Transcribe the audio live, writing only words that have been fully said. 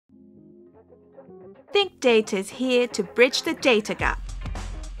Think Data is here to bridge the data gap.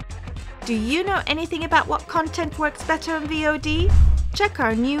 Do you know anything about what content works better on VOD? Check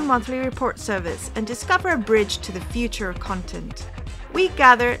our new monthly report service and discover a bridge to the future of content. We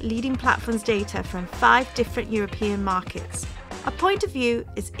gather leading platforms' data from 5 different European markets. Our point of view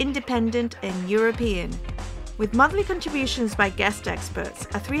is independent and European, with monthly contributions by guest experts,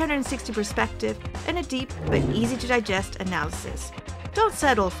 a 360 perspective, and a deep but easy to digest analysis. Don't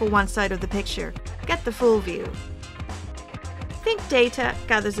settle for one side of the picture, get the full view. Think Data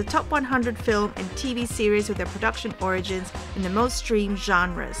gathers the top 100 film and TV series with their production origins in the most streamed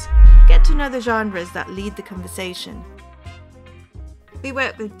genres. Get to know the genres that lead the conversation. We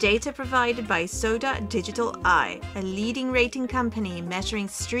work with data provided by Soda Digital Eye, a leading rating company measuring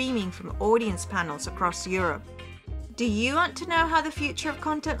streaming from audience panels across Europe. Do you want to know how the future of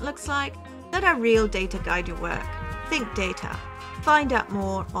content looks like? Let our real data guide your work. Think Data. Find out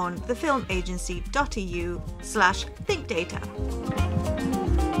more on thefilmagency.eu/thinkdata.